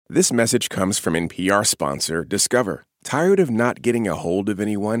This message comes from NPR sponsor Discover. Tired of not getting a hold of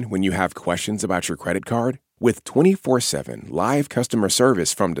anyone when you have questions about your credit card? With 24/7 live customer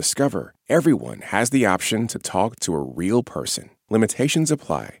service from Discover, everyone has the option to talk to a real person. Limitations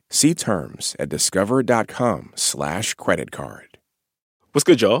apply. See terms at discover.com/creditcard. What's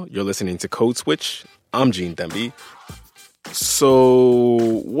good, y'all? You're listening to Code Switch. I'm Gene Demby.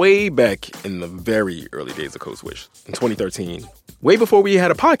 So, way back in the very early days of Code Switch, in 2013, way before we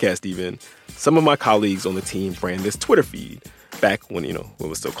had a podcast even, some of my colleagues on the team ran this Twitter feed back when, it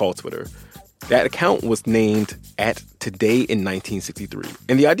was still called Twitter. That account was named @Today in 1963.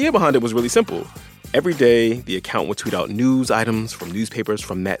 And the idea behind it was really simple. Every day, the account would tweet out news items from newspapers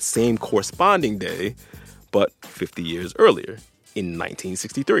from that same corresponding day, but 50 years earlier, in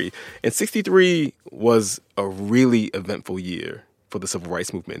 1963. And 63 was a really eventful year for the civil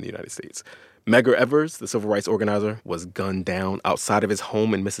rights movement in the United States. Medgar Evers, the civil rights organizer, was gunned down outside of his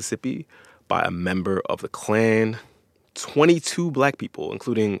home in Mississippi by a member of the Klan. 22 black people,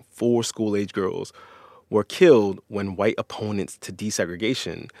 including 4 school-age girls, were killed when white opponents to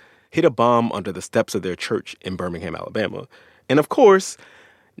desegregation hid a bomb under the steps of their church in Birmingham, Alabama. And of course,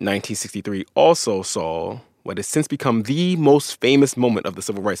 1963 also saw what has since become the most famous moment of the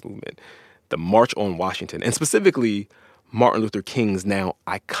civil rights movement, the March on Washington, and specifically Martin Luther King's now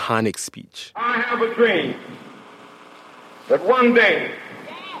iconic speech. I have a dream that one day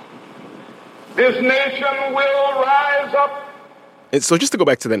this nation will rise up. And so just to go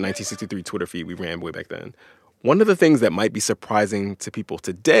back to that 1963 Twitter feed we ran way back then, one of the things that might be surprising to people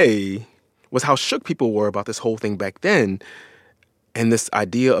today was how shook people were about this whole thing back then, and this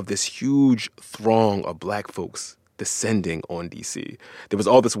idea of this huge throng of black folks descending on D.C. There was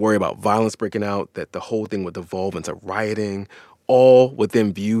all this worry about violence breaking out, that the whole thing would devolve into rioting, all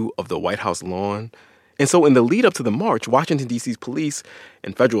within view of the White House lawn. And so in the lead up to the march, Washington, D.C.'s police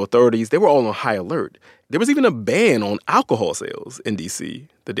and federal authorities, they were all on high alert. There was even a ban on alcohol sales in D.C.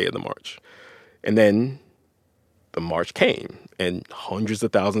 the day of the march. And then the march came, and hundreds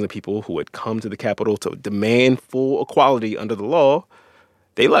of thousands of people who had come to the Capitol to demand full equality under the law,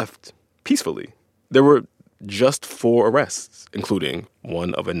 they left peacefully. There were just 4 arrests, including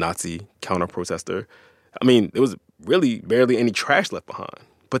one of a Nazi counter-protester. I mean, there was really barely any trash left behind.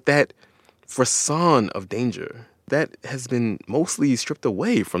 But that frisson of danger, that has been mostly stripped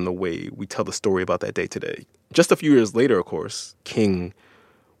away from the way we tell the story about that day today. Just a few years later, of course, King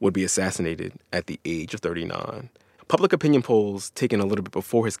would be assassinated at the age of 39. Public opinion polls taken a little bit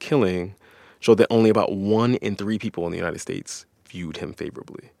before his killing showed that only about 1 in 3 people in the United States viewed him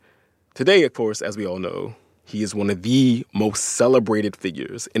favorably. Today, of course, as we all know, he is one of the most celebrated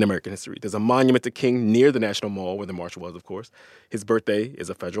figures in American history. There's a monument to King near the National Mall where the march was, of course. His birthday is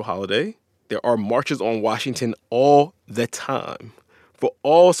a federal holiday. There are marches on Washington all the time for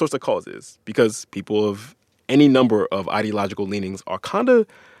all sorts of causes because people of any number of ideological leanings are kind of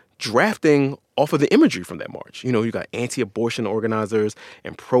drafting off of the imagery from that march. You got anti-abortion organizers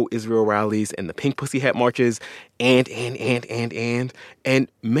and pro-Israel rallies and the Pink Pussy Hat marches and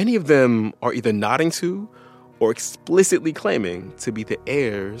many of them are either nodding to or explicitly claiming to be the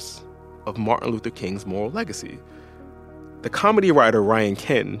heirs of Martin Luther King's moral legacy. The comedy writer Ryan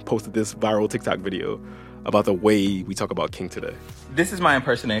Ken posted this viral TikTok video about the way we talk about King today. This is my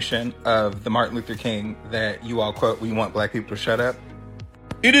impersonation of the Martin Luther King that you all quote, "We want black people to shut up."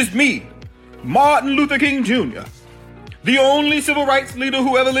 It is me, Martin Luther King Jr., the only civil rights leader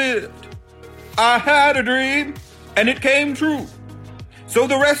who ever lived. I had a dream, and it came true. So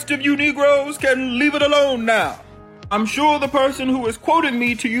the rest of you Negroes can leave it alone now. I'm sure the person who is quoting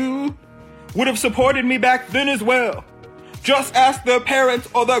me to you would have supported me back then as well. Just ask their parents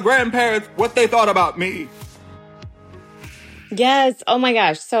or their grandparents what they thought about me. Yes. Oh my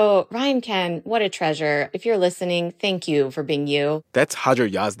gosh. So Ryan Ken, what a treasure. If you're listening, thank you for being you. That's Hajar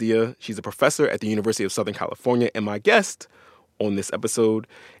Yazdia. She's a professor at the University of Southern California and my guest on this episode.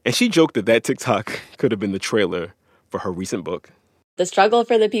 And she joked that TikTok could have been the trailer for her recent book. The Struggle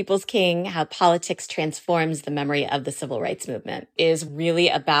for the People's King, How Politics Transforms the Memory of the Civil Rights Movement, is really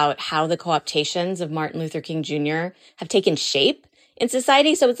about how the co-optations of Martin Luther King Jr. have taken shape in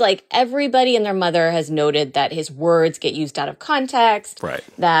society. So it's like everybody and their mother has noted that his words get used out of context, right?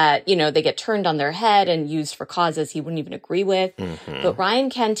 That, they get turned on their head and used for causes he wouldn't even agree with. Mm-hmm. But Ryan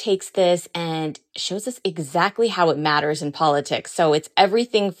Ken takes this and shows us exactly how it matters in politics. So it's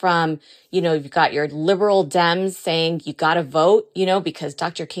everything from, You've got your liberal Dems saying you got to vote, because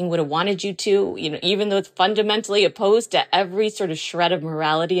Dr. King would have wanted you to, even though it's fundamentally opposed to every sort of shred of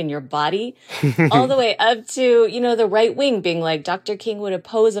morality in your body, all the way up to, the right wing being like, Dr. King would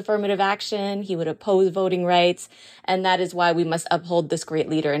oppose affirmative action. He would oppose voting rights. And that is why we must uphold this great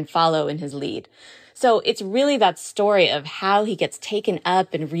leader and follow in his lead. So it's really that story of how he gets taken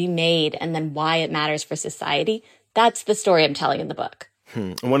up and remade and then why it matters for society. That's the story I'm telling in the book.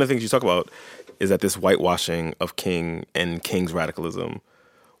 And one of the things you talk about is that this whitewashing of King and King's radicalism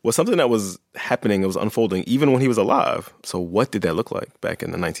was something that was happening, it was unfolding even when he was alive. So what did that look like back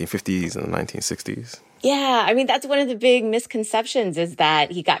in the 1950s and the 1960s? Yeah, I mean, that's one of the big misconceptions is that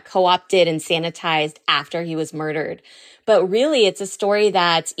he got co-opted and sanitized after he was murdered. But really, it's a story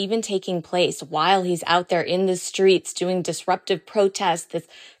that's even taking place while he's out there in the streets doing disruptive protests, this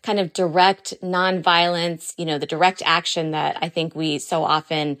kind of direct nonviolence, the direct action that I think we so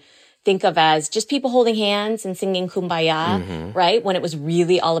often think of as just people holding hands and singing Kumbaya, right? When it was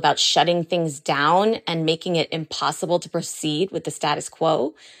really all about shutting things down and making it impossible to proceed with the status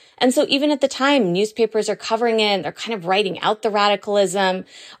quo. And so even at the time, newspapers are covering it, they're kind of writing out the radicalism,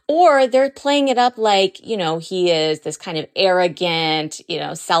 or they're playing it up like, he is this kind of arrogant,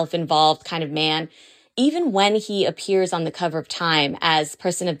 self-involved kind of man. Even when he appears on the cover of Time as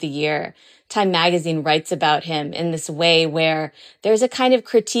Person of the Year, Time magazine writes about him in this way where there's a kind of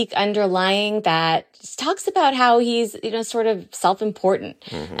critique underlying that talks about how he's, sort of self-important.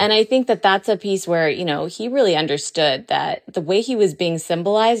 And I think that that's a piece where, he really understood that the way he was being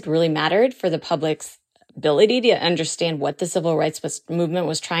symbolized really mattered for the public's ability to understand what the civil rights movement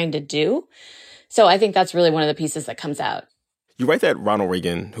was trying to do. So I think that's really one of the pieces that comes out. You write that Ronald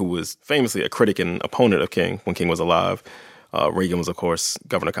Reagan, who was famously a critic and opponent of King when King was alive, Reagan was, of course,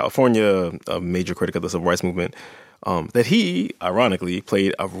 governor of California, a major critic of the civil rights movement, that he, ironically,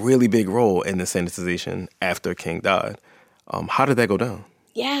 played a really big role in the sanitization after King died. How did that go down?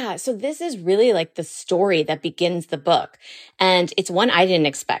 Yeah, so this is really like the story that begins the book. And it's one I didn't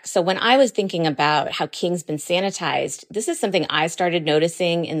expect. So when I was thinking about how King's been sanitized, this is something I started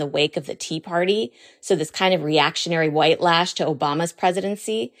noticing in the wake of the Tea Party. So this kind of reactionary white lash to Obama's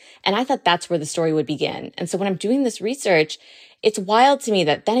presidency. And I thought that's where the story would begin. And so when I'm doing this research, it's wild to me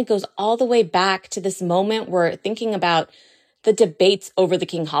that then it goes all the way back to this moment where thinking about the debates over the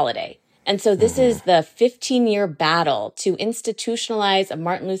King holiday. And so this is the 15-year battle to institutionalize a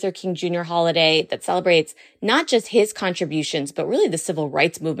Martin Luther King Jr. holiday that celebrates not just his contributions, but really the civil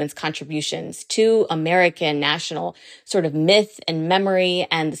rights movement's contributions to American national sort of myth and memory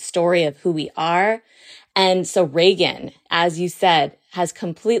and the story of who we are. And so Reagan, as you said, has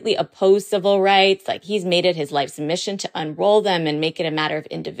completely opposed civil rights. Like he's made it his life's mission to unroll them and make it a matter of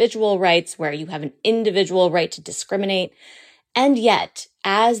individual rights where you have an individual right to discriminate. And yet,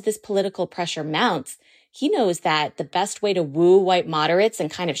 as this political pressure mounts, he knows that the best way to woo white moderates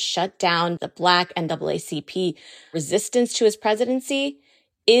and kind of shut down the Black NAACP resistance to his presidency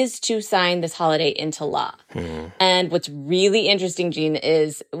is to sign this holiday into law. And what's really interesting, Gene,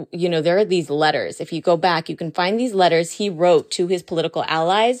 is, there are these letters. If you go back, you can find these letters he wrote to his political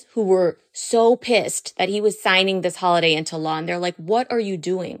allies who were so pissed that he was signing this holiday into law. And they're like, what are you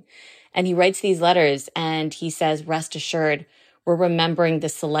doing? And he writes these letters and he says, rest assured, we're remembering the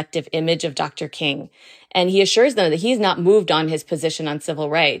selective image of Dr. King. And he assures them that he's not moved on his position on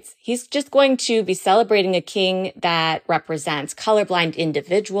civil rights. He's just going to be celebrating a king that represents colorblind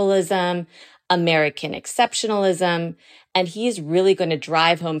individualism, American exceptionalism, and he's really going to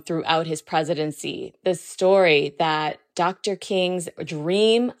drive home throughout his presidency the story that Dr. King's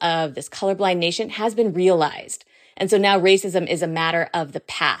dream of this colorblind nation has been realized. And so now racism is a matter of the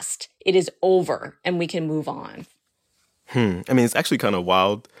past. It is over, and we can move on. I mean, it's actually kind of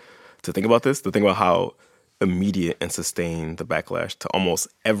wild to think about this, to think about how immediate and sustained the backlash to almost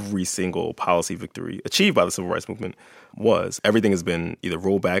every single policy victory achieved by the civil rights movement was. Everything has been either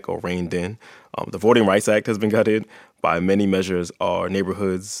rolled back or reined in. The Voting Rights Act has been gutted. By many measures, our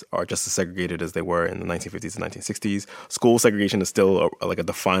neighborhoods are just as segregated as they were in the 1950s and 1960s. School segregation is still a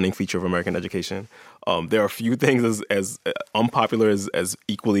defining feature of American education. There are few things as unpopular as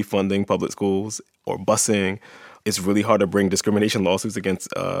equally funding public schools or busing. It's really hard to bring discrimination lawsuits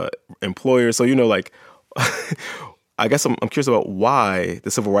against employers. So, I guess I'm curious about why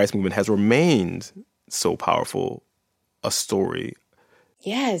the civil rights movement has remained so powerful a story.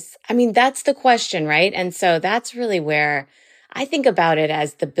 Yes. I mean, that's the question, right? And so that's really where I think about it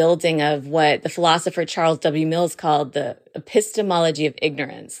as the building of what the philosopher Charles W. Mills called the epistemology of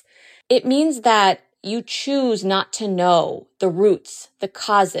ignorance. It means that you choose not to know the roots, the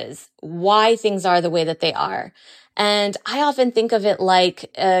causes, why things are the way that they are. And I often think of it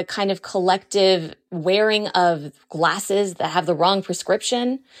like a kind of collective wearing of glasses that have the wrong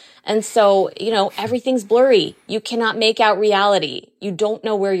prescription. And so, everything's blurry. You cannot make out reality. You don't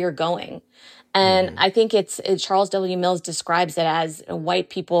know where you're going. And I think Charles W. Mills describes it as white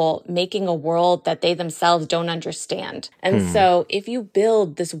people making a world that they themselves don't understand. And so if you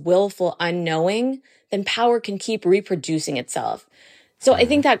build this willful unknowing, then power can keep reproducing itself. So I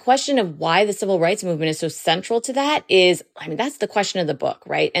think that question of why the civil rights movement is so central to that is, that's the question of the book,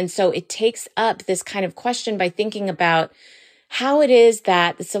 right? And so it takes up this kind of question by thinking about how it is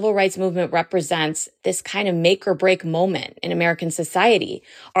that the civil rights movement represents this kind of make or break moment in American society.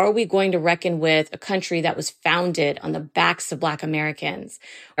 Are we going to reckon with a country that was founded on the backs of Black Americans?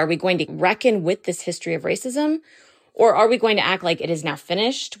 Are we going to reckon with this history of racism? Or are we going to act like it is now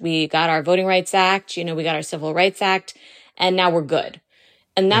finished? We got our Voting Rights Act, we got our Civil Rights Act, and now we're good.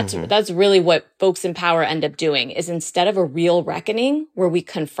 And that's really what folks in power end up doing, is instead of a real reckoning where we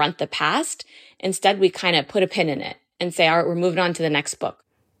confront the past, instead we kind of put a pin in it and say, all right, we're moving on to the next book.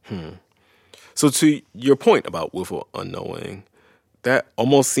 So to your point about willful unknowing, that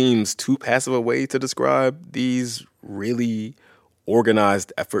almost seems too passive a way to describe these really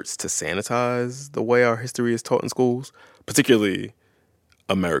organized efforts to sanitize the way our history is taught in schools, particularly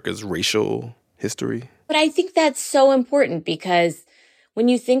America's racial history. But I think that's so important because when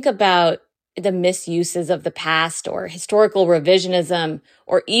you think about the misuses of the past or historical revisionism,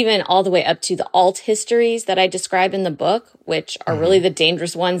 or even all the way up to the alt histories that I describe in the book, which are really the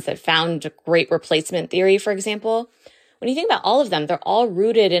dangerous ones that found great replacement theory, for example. When you think about all of them, they're all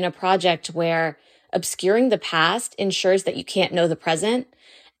rooted in a project where obscuring the past ensures that you can't know the present.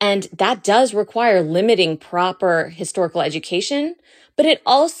 And that does require limiting proper historical education, but it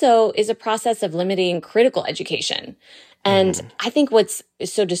also is a process of limiting critical education. And I think what's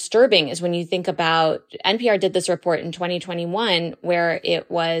so disturbing is when you think about, NPR did this report in 2021 where it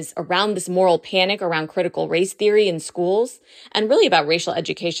was around this moral panic around critical race theory in schools and really about racial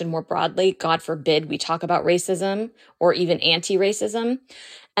education more broadly. God forbid we talk about racism or even anti-racism.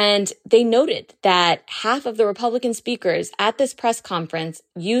 And they noted that half of the Republican speakers at this press conference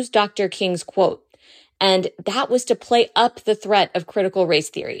used Dr. King's quote. And that was to play up the threat of critical race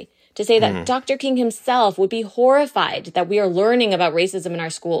theory, to say that Dr. King himself would be horrified that we are learning about racism in our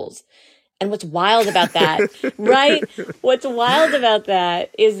schools. And what's wild about that, right? What's wild about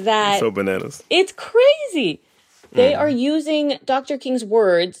that is that... So bananas. It's crazy. They are using Dr. King's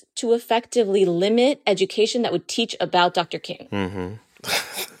words to effectively limit education that would teach about Dr. King.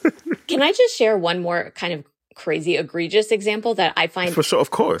 Can I just share one more kind of crazy, egregious example that I find... For sure,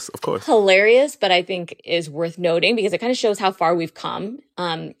 of course. Hilarious, but I think is worth noting because it kind of shows how far we've come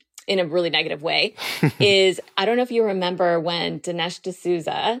in a really negative way, is, I don't know if you remember when Dinesh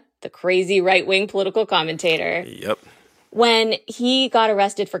D'Souza, the crazy right-wing political commentator, when he got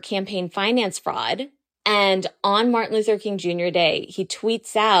arrested for campaign finance fraud, and on Martin Luther King Jr. Day, he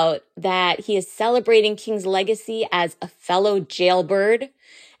tweets out that he is celebrating King's legacy as a fellow jailbird.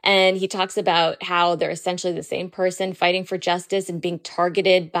 And he talks about how they're essentially the same person fighting for justice and being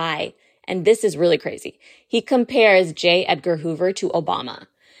targeted by, and this is really crazy, he compares J. Edgar Hoover to Obama.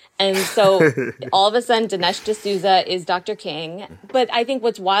 And so all of a sudden, Dinesh D'Souza is Dr. King. But I think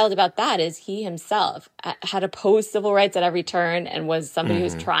what's wild about that is he himself had opposed civil rights at every turn and was somebody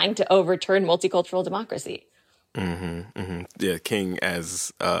who's trying to overturn multicultural democracy. Yeah, King,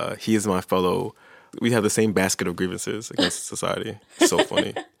 as he is my fellow, we have the same basket of grievances against society. So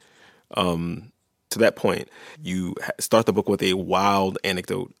funny. To that point, you start the book with a wild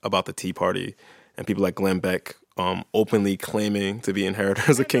anecdote about the Tea Party and people like Glenn Beck openly claiming to be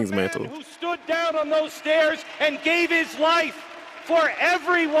inheritors of King's mantle. Who stood down on those stairs and gave his life for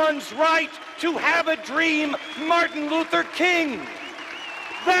everyone's right to have a dream, Martin Luther King.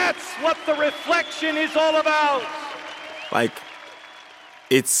 That's what the reflection is all about. Like,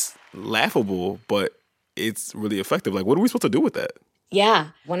 it's laughable, but it's really effective. Like, what are we supposed to do with that? Yeah.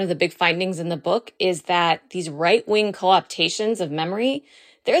 One of the big findings in the book is that these right-wing co-optations of memory,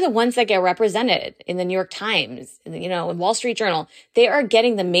 they're the ones that get represented in the New York Times, in Wall Street Journal. They are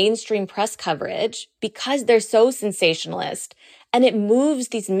getting the mainstream press coverage because they're so sensationalist, and it moves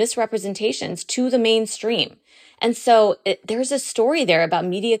these misrepresentations to the mainstream. And so there's a story there about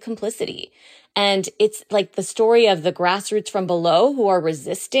media complicity. And it's like the story of the grassroots from below who are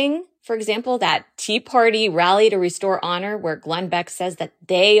resisting, for example, that Tea Party rally to restore honor, where Glenn Beck says that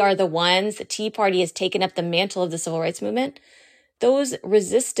they are the ones, the Tea Party has taken up the mantle of the civil rights movement. Those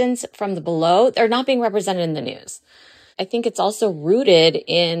resistance from the below, they're not being represented in the news. I think it's also rooted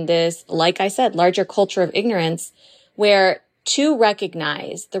in this, like I said, larger culture of ignorance, where to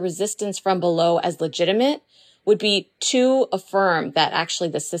recognize the resistance from below as legitimate would be to affirm that actually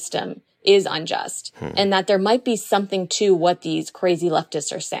the system is unjust and that there might be something to what these crazy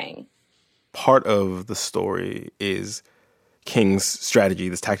leftists are saying. Part of the story is King's strategy,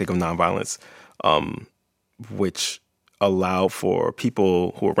 this tactic of nonviolence, which allowed for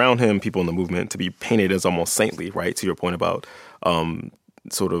people who were around him, people in the movement, to be painted as almost saintly, right? To your point about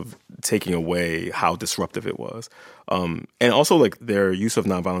sort of taking away how disruptive it was. And also, like, their use of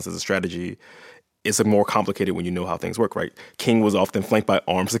nonviolence as a strategy is more complicated when you know how things work, right? King was often flanked by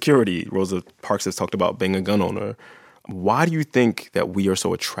armed security. Rosa Parks has talked about being a gun owner. Why do you think that we are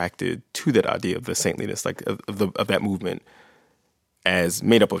so attracted to that idea of the saintliness, like of that movement, as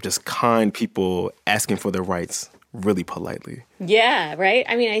made up of just kind people asking for their rights really politely? Yeah, right?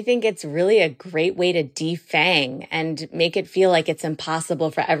 I mean, I think it's really a great way to defang and make it feel like it's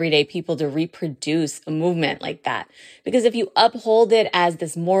impossible for everyday people to reproduce a movement like that. Because if you uphold it as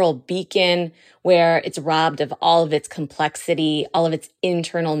this moral beacon where it's robbed of all of its complexity, all of its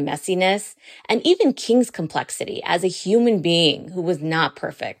internal messiness, and even King's complexity as a human being who was not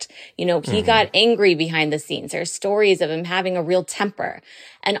perfect. You know, he got angry behind the scenes. There are stories of him having a real temper.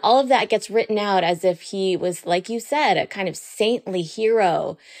 And all of that gets written out as if he was, like you said, a kind of saintly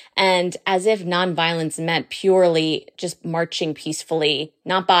hero, and as if nonviolence meant purely just marching peacefully,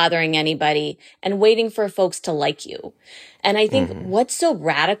 not bothering anybody, and waiting for folks to like you. And I think what's so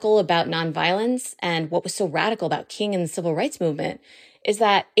radical about nonviolence and what was so radical about King and the civil rights movement is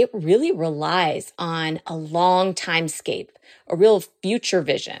that it really relies on a long timescape, a real future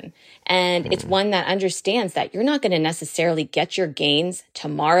vision. And it's one that understands that you're not going to necessarily get your gains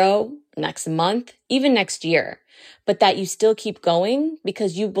tomorrow, next month, even next year, but that you still keep going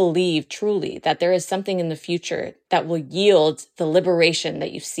because you believe truly that there is something in the future that will yield the liberation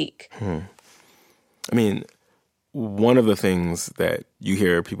that you seek. I mean, one of the things that you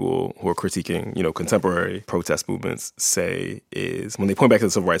hear people who are critiquing, you know, contemporary protest movements say is when they point back to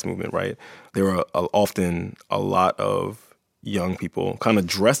the civil rights movement, right, there are often a lot of young people kind of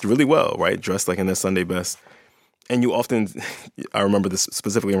dressed really well, right, dressed like in their Sunday best. And you often, I remember this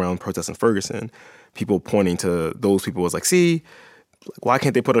specifically around protests in Ferguson, people pointing to those people as like, see, why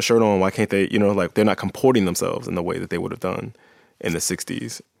can't they put a shirt on? Why can't they, you know, like they're not comporting themselves in the way that they would have done in the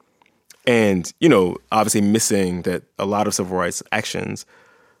 60s. And, you know, obviously missing that a lot of civil rights actions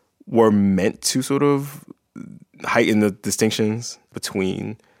were meant to sort of heighten the distinctions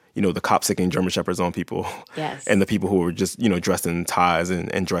between, you know, the cop sicking German Shepherds on people and the people who were just, you know, dressed in ties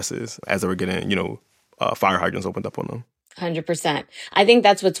and dresses as they were getting, you know, fire hydrants opened up on them. 100%. I think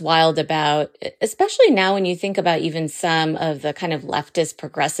that's what's wild about, especially now when you think about even some of the kind of leftist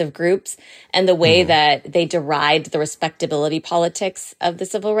progressive groups and the way that they deride the respectability politics of the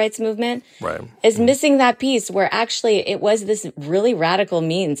civil rights movement, is missing that piece where actually it was this really radical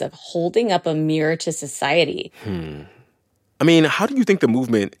means of holding up a mirror to society. I mean, how do you think the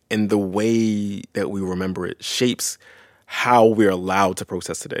movement and the way that we remember it shapes how we're allowed to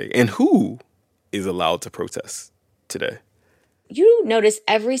protest today and who is allowed to protest today? You notice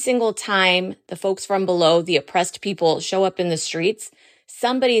every single time the folks from below, the oppressed people, show up in the streets,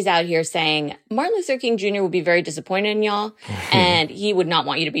 somebody's out here saying, Martin Luther King Jr. would be very disappointed in y'all, and he would not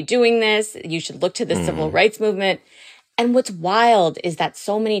want you to be doing this. You should look to the civil rights movement. And what's wild is that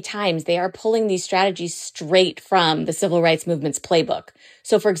so many times they are pulling these strategies straight from the civil rights movement's playbook.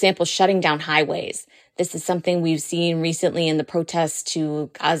 So, for example, shutting down highways. This is something we've seen recently in the protests to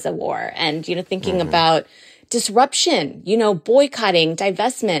Gaza war. And, you know, thinking about disruption, you know, boycotting,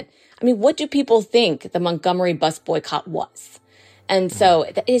 divestment. I mean, what do people think the Montgomery bus boycott was? And so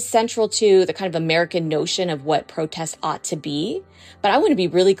that is central to the kind of American notion of what protests ought to be. But I want to be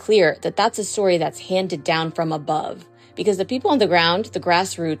really clear that that's a story that's handed down from above, because the people on the ground, the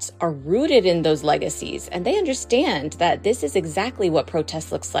grassroots, are rooted in those legacies, and they understand that this is exactly what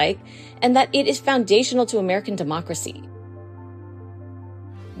protest looks like and that it is foundational to American democracy.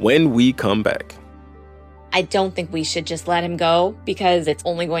 When we come back, I don't think we should just let him go, because it's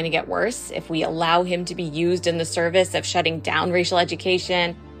only going to get worse if we allow him to be used in the service of shutting down racial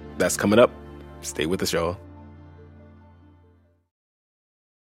education. That's coming up. Stay with us, y'all.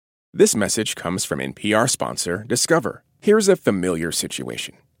 This message comes from NPR sponsor Discover. Here's a familiar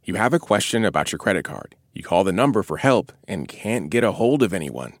situation. You have a question about your credit card. You call the number for help and can't get a hold of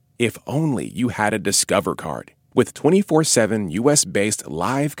anyone. If only you had a Discover card. With 24/7 U.S.-based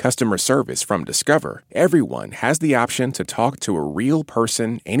live customer service from Discover, everyone has the option to talk to a real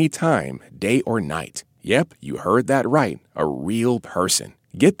person anytime, day or night. Yep, you heard that right, a real person.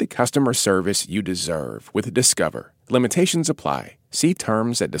 Get the customer service you deserve with Discover. Limitations apply. See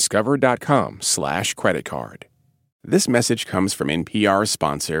terms at discover.com/creditcard. This message comes from NPR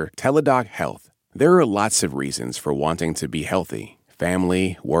sponsor Teladoc Health. There are lots of reasons for wanting to be healthy.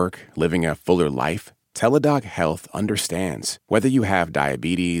 Family, work, living a fuller life. Teladoc Health understands. Whether you have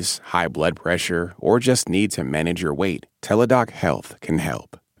diabetes, high blood pressure, or just need to manage your weight, Teladoc Health can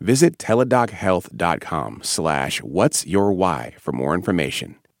help. Visit teladochealth.com/whatsyourwhy for more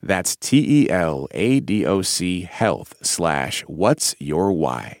information. That's TELADOC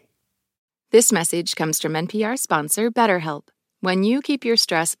health/whatsyourwhy. This message comes from NPR sponsor BetterHelp. When you keep your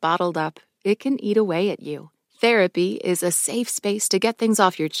stress bottled up, it can eat away at you. Therapy is a safe space to get things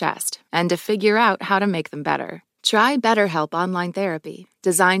off your chest and to figure out how to make them better. Try BetterHelp Online Therapy,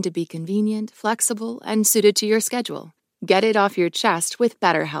 designed to be convenient, flexible, and suited to your schedule. Get it off your chest with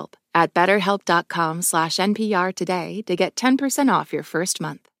BetterHelp at betterhelp.com/NPR today to get 10% off your first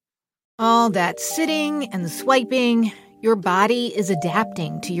month. All that sitting and swiping, your body is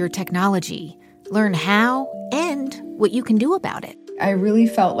adapting to your technology. Learn how and what you can do about it. I really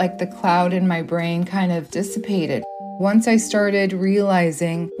felt like the cloud in my brain kind of dissipated. Once I started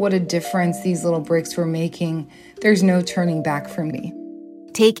realizing what a difference these little breaks were making, there's no turning back for me.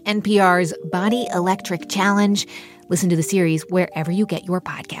 Take NPR's Body Electric Challenge. Listen to the series wherever you get your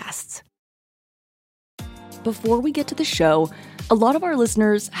podcasts. Before we get to the show, a lot of our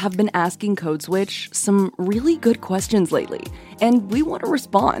listeners have been asking Code Switch some really good questions lately, and we want to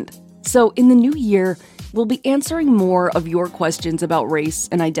respond. So in the new year, we'll be answering more of your questions about race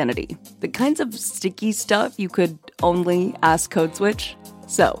and identity, the kinds of sticky stuff you could only ask Code Switch.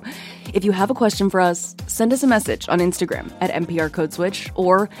 So if you have a question for us, send us a message on Instagram at NPR Code Switch,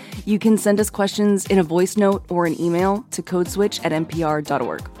 or you can send us questions in a voice note or an email to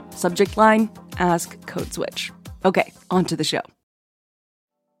codeswitch@npr.org. Subject line, Ask Code Switch. Okay, on to the show.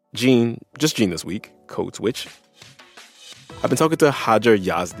 Gene this week, Code Switch. I've been talking to Hajar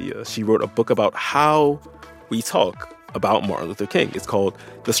Yazdia. She wrote a book about how we talk about Martin Luther King. It's called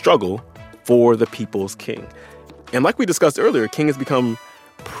The Struggle for the People's King. And like we discussed earlier, King has become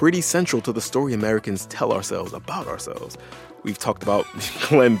pretty central to the story Americans tell ourselves about ourselves. We've talked about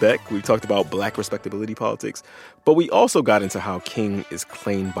Glenn Beck, we've talked about Black respectability politics, but we also got into how King is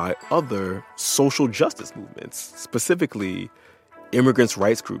claimed by other social justice movements, specifically immigrants'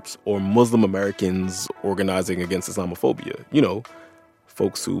 rights groups or Muslim Americans organizing against Islamophobia. You know,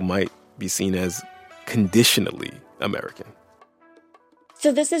 folks who might be seen as conditionally American.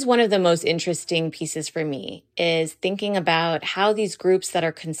 So this is one of the most interesting pieces for me, is thinking about how these groups that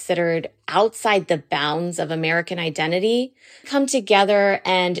are considered outside the bounds of American identity come together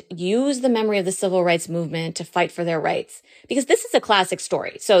and use the memory of the civil rights movement to fight for their rights. Because this is a classic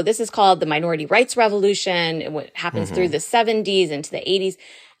story. So this is called the Minority Rights Revolution. It happens through the 70s into the 80s.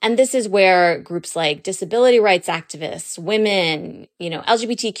 And this is where groups like disability rights activists, women,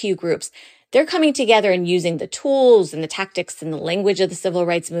 LGBTQ groups, they're coming together and using the tools and the tactics and the language of the civil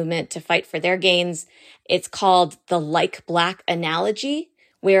rights movement to fight for their gains. It's called the like Black analogy,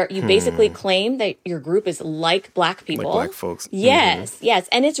 where you basically claim that your group is like Black people. Like Black folks. Yes.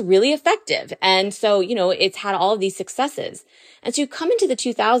 And it's really effective. And so, it's had all of these successes. And so you come into the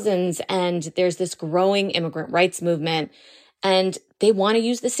 2000s and there's this growing immigrant rights movement, and they want to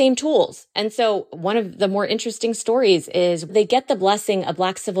use the same tools. And so one of the more interesting stories is they get the blessing of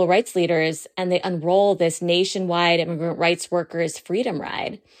Black civil rights leaders and they unroll this nationwide immigrant rights workers freedom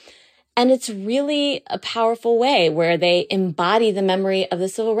ride. And it's really a powerful way where they embody the memory of the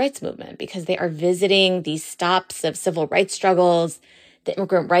civil rights movement, because they are visiting these stops of civil rights struggles. The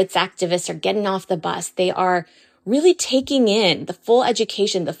immigrant rights activists are getting off the bus. They are really taking in the full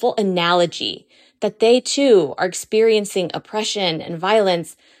education, the full analogy that they too are experiencing oppression and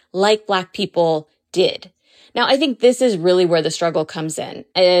violence like Black people did. Now, I think this is really where the struggle comes in,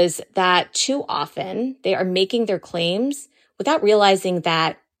 is that too often they are making their claims without realizing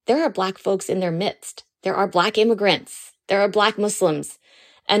that there are Black folks in their midst. There are Black immigrants. There are Black Muslims.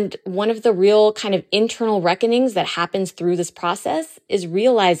 And one of the real kind of internal reckonings that happens through this process is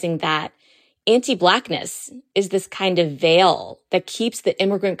realizing that anti-Blackness is this kind of veil that keeps the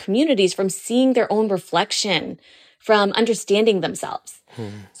immigrant communities from seeing their own reflection, from understanding themselves.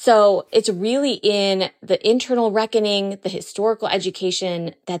 So it's really in the internal reckoning, the historical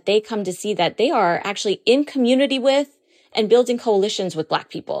education, that they come to see that they are actually in community with and building coalitions with Black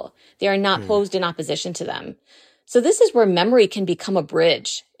people. They are not posed in opposition to them. So this is where memory can become a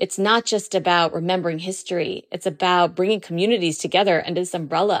bridge. It's not just about remembering history. It's about bringing communities together under this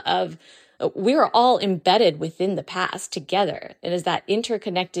umbrella of we are all embedded within the past together. It is that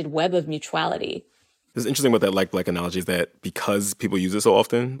interconnected web of mutuality. What's interesting about that like Black analogy is that because people use it so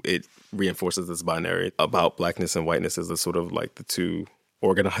often, it reinforces this binary about Blackness and whiteness as the sort of like the two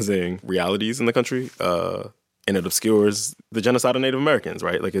organizing realities in the country. And and it obscures the genocide of Native Americans,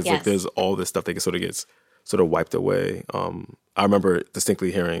 right? Like, it's like there's all this stuff that sort of gets wiped away. I remember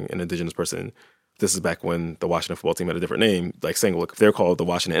distinctly hearing an indigenous person, this is back when the Washington football team had a different name, like saying, look, if they're called the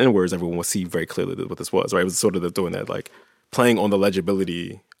Washington N-words, everyone will see very clearly what this was, right? It was sort of doing that, like playing on the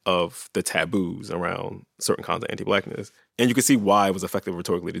legibility of the taboos around certain kinds of anti-Blackness. And you could see why it was effective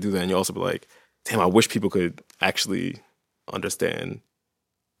rhetorically to do that. And you also be like, damn, I wish people could actually understand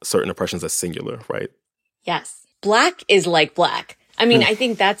certain oppressions as singular, right? Yes. Black is like black. I mean, I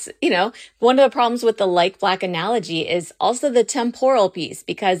think that's, one of the problems with the like black analogy is also the temporal piece,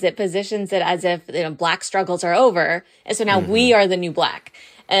 because it positions it as if, black struggles are over. And so now we are the new black.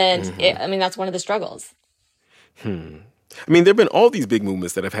 And that's one of the struggles. I mean, there have been all these big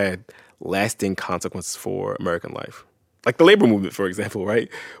movements that have had lasting consequences for American life. Like the labor movement, for example, right?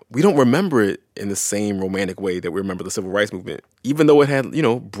 We don't remember it in the same romantic way that we remember the civil rights movement, even though it had,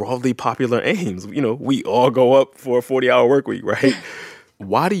 broadly popular aims. We all go up for a 40-hour work week, right?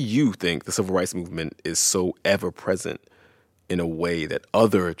 Why do you think the civil rights movement is so ever present in a way that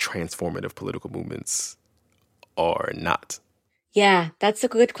other transformative political movements are not? Yeah, that's a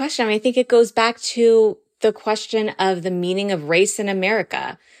good question. I think it goes back to the question of the meaning of race in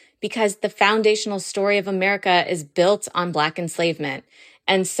America, because the foundational story of America is built on Black enslavement.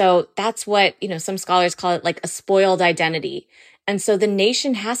 And so that's what, some scholars call it like a spoiled identity. And so the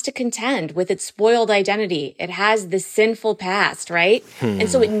nation has to contend with its spoiled identity. It has this sinful past, right? And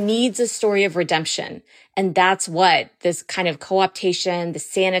so it needs a story of redemption. And that's what this kind of co-optation, the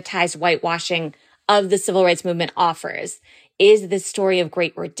sanitized whitewashing of the civil rights movement offers, is this story of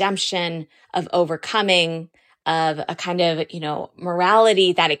great redemption, of overcoming, of a kind of,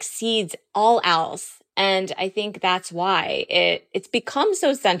 morality that exceeds all else. And I think that's why it's become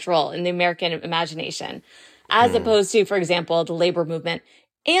so central in the American imagination, as opposed to, for example, the labor movement.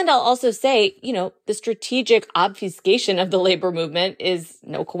 And I'll also say, the strategic obfuscation of the labor movement is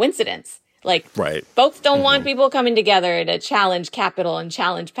no coincidence. Like, folks don't want people coming together to challenge capital and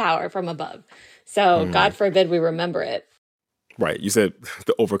challenge power from above. So God forbid we remember it. Right. You said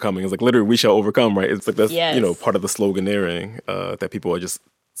the overcoming. It's like literally we shall overcome, right? It's like that's, part of the sloganeering that people are just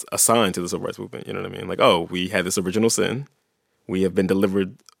assigned to the civil rights movement. You know what I mean? Like, oh, we had this original sin. We have been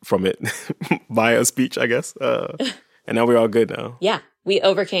delivered from it via a speech, I guess. And now we're all good now. Yeah. We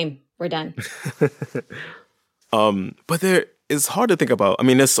overcame. We're done. But it's hard to think about. I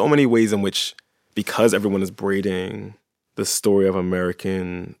mean, there's so many ways in which, because everyone is braiding the story of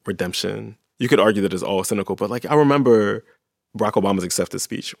American redemption, you could argue that it's all cynical. But like, I remember Barack Obama's acceptance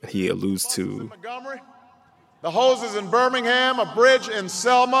speech, he alludes to Montgomery, the hoses in Birmingham, a bridge in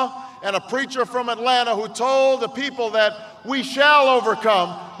Selma, and a preacher from Atlanta who told the people that we shall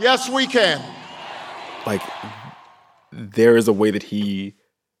overcome. Yes, we can. Like, there is a way that he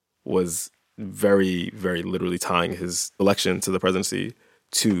was very, very literally tying his election to the presidency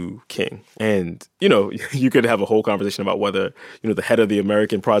to King. And, you could have a whole conversation about whether, the head of the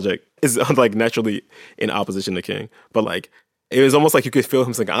American project is like naturally in opposition to King. But like, it was almost like you could feel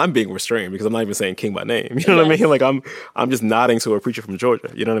him saying, I'm being restrained because I'm not even saying King by name. You know what I mean? Like I'm just nodding to a preacher from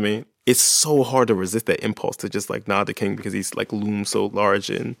Georgia. You know what I mean? It's so hard to resist that impulse to just like nod to King because he's like looms so large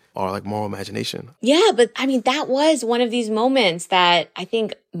in our like moral imagination. Yeah, but I mean, that was one of these moments that I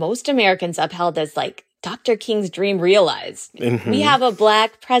think most Americans upheld as like Dr. King's dream realized. We have a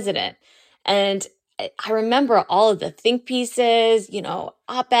Black president. And I remember all of the think pieces,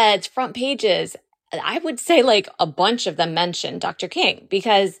 op-eds, front pages. I would say like a bunch of them mentioned Dr. King,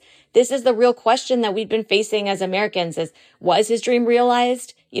 because this is the real question that we've been facing as Americans is, was his dream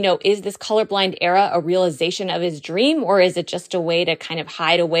realized? Is this colorblind era a realization of his dream, or is it just a way to kind of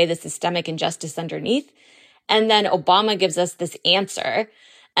hide away the systemic injustice underneath? And then Obama gives us this answer.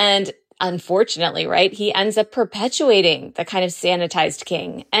 And unfortunately, right, he ends up perpetuating the kind of sanitized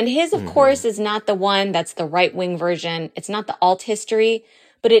King. And his, of course, is not the one that's the right-wing version. It's not the alt history,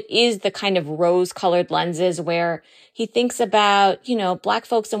 but it is the kind of rose-colored lenses where he thinks about, Black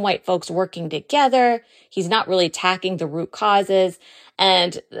folks and white folks working together. He's not really attacking the root causes.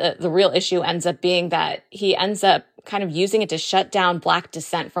 And the real issue ends up being that he ends up kind of using it to shut down Black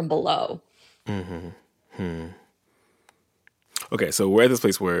dissent from below. Okay, so we're at this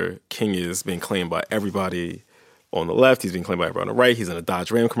place where King is being claimed by everybody on the left. He's being claimed by everybody on the right. He's in a Dodge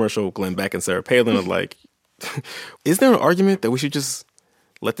Ram commercial. Glenn Beck and Sarah Palin are like, is there an argument that we should just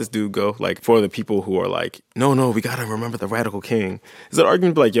let this dude go? Like, for the people who are like, no, we gotta remember the radical King. Is that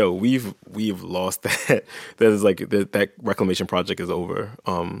argument like, yo, we've lost that. There's like that reclamation project is over.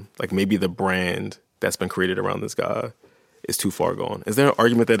 Like maybe the brand that's been created around this guy is too far gone. Is there an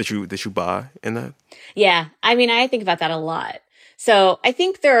argument that you buy in that? Yeah, I mean, I think about that a lot. So I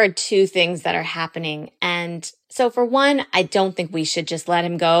think there are two things that are happening. And so for one, I don't think we should just let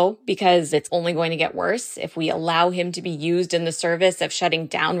him go because it's only going to get worse if we allow him to be used in the service of shutting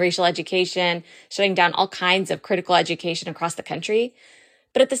down racial education, shutting down all kinds of critical education across the country.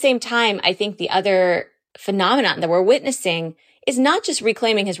 But at the same time, I think the other phenomenon that we're witnessing is not just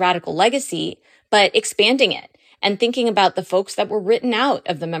reclaiming his radical legacy, but expanding it and thinking about the folks that were written out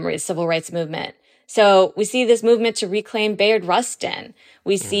of the memory of the civil rights movement. So we see this movement to reclaim Bayard Rustin.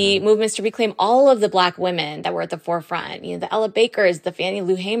 We see movements to reclaim all of the Black women that were at the forefront, the Ella Bakers, the Fannie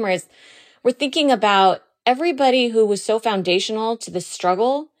Lou Hamers. We're thinking about everybody who was so foundational to the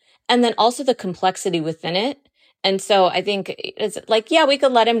struggle and then also the complexity within it. And so I think it's like, yeah, we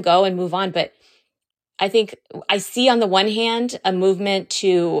could let him go and move on, but I think I see on the one hand a movement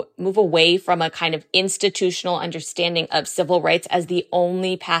to move away from a kind of institutional understanding of civil rights as the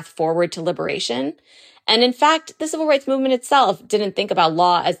only path forward to liberation. And in fact, the civil rights movement itself didn't think about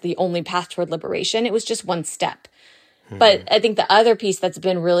law as the only path toward liberation. It was just one step. But I think the other piece that's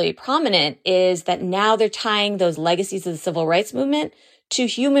been really prominent is that now they're tying those legacies of the civil rights movement to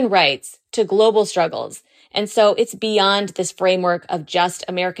human rights, to global struggles. And so it's beyond this framework of just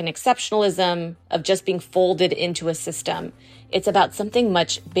American exceptionalism, of just being folded into a system. It's about something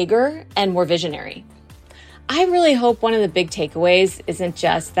much bigger and more visionary. I really hope one of the big takeaways isn't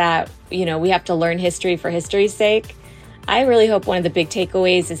just that, we have to learn history for history's sake. I really hope one of the big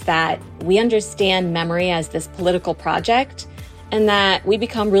takeaways is that we understand memory as this political project and that we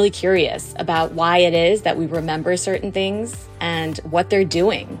become really curious about why it is that we remember certain things and what they're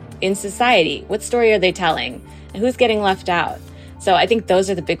doing in society. What story are they telling? And who's getting left out? So I think those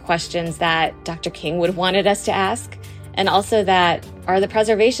are the big questions that Dr. King would have wanted us to ask, and also that are the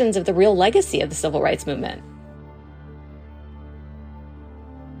preservations of the real legacy of the civil rights movement.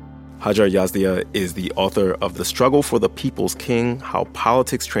 Hajar Yazdia is the author of The Struggle for the People's King, How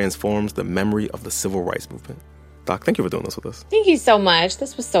Politics Transforms the Memory of the Civil Rights Movement. Doc, thank you for doing this with us. Thank you so much.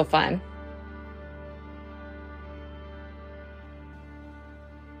 This was so fun.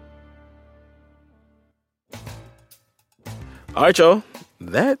 All right, y'all.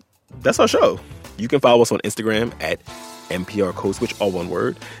 That's our show. You can follow us on Instagram at NPR Code Switch, all one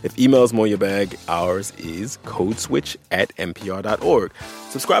word. If email is more your bag, ours is codeswitch@npr.org.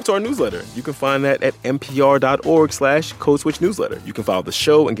 Subscribe to our newsletter. You can find that at npr.org/codeswitchnewsletter. You can follow the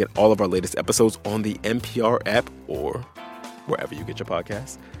show and get all of our latest episodes on the NPR app or wherever you get your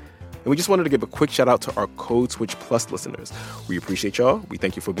podcasts. And we just wanted to give a quick shout out to our Code Switch Plus listeners. We appreciate y'all. We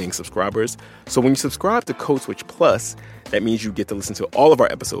thank you for being subscribers. So when you subscribe to Code Switch Plus, that means you get to listen to all of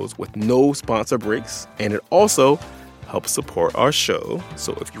our episodes with no sponsor breaks. And it also helps support our show.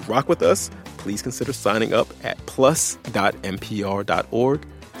 So if you rock with us, please consider signing up at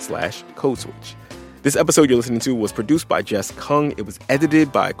plus.npr.org/codeswitch. This episode you're listening to was produced by Jess Kung. It was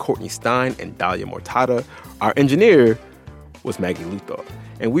edited by Courtney Stein and Dahlia Mortada. Our engineer was Maggie Luthor.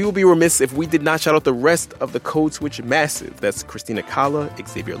 And we will be remiss if we did not shout out the rest of the Code Switch massive. That's Christina Kala,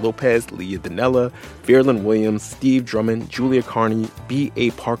 Xavier Lopez, Leah Dinella, Veerlyn Williams, Steve Drummond, Julia Carney,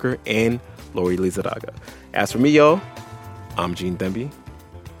 B.A. Parker, and Lori Lizaraga. As for me, y'all, I'm Gene Demby.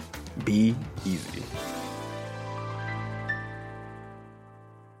 Be easy.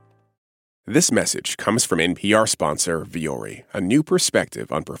 This message comes from NPR sponsor Vuori, a new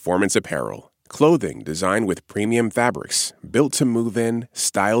perspective on performance apparel. Clothing designed with premium fabrics, built to move in,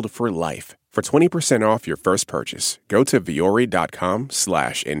 styled for life. For 20% off your first purchase, go to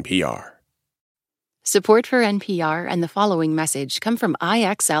vuori.com/NPR. Support for NPR and the following message come from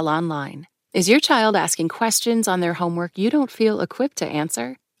IXL Online. Is your child asking questions on their homework you don't feel equipped to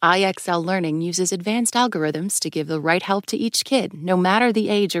answer? IXL Learning uses advanced algorithms to give the right help to each kid, no matter the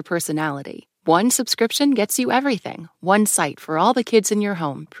age or personality. One subscription gets you everything. One site for all the kids in your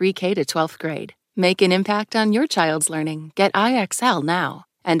home, pre-K to 12th grade. Make an impact on your child's learning. Get IXL now.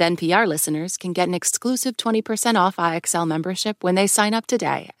 And NPR listeners can get an exclusive 20% off IXL membership when they sign up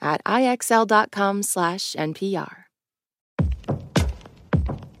today at IXL.com/NPR.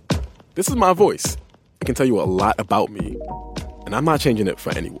 This is my voice. It can tell you a lot about me, and I'm not changing it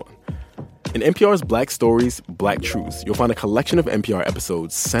for anyone. In NPR's Black Stories, Black Truths, you'll find a collection of NPR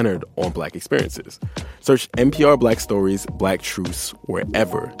episodes centered on Black experiences. Search NPR Black Stories, Black Truths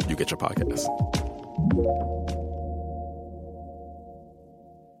wherever you get your podcasts.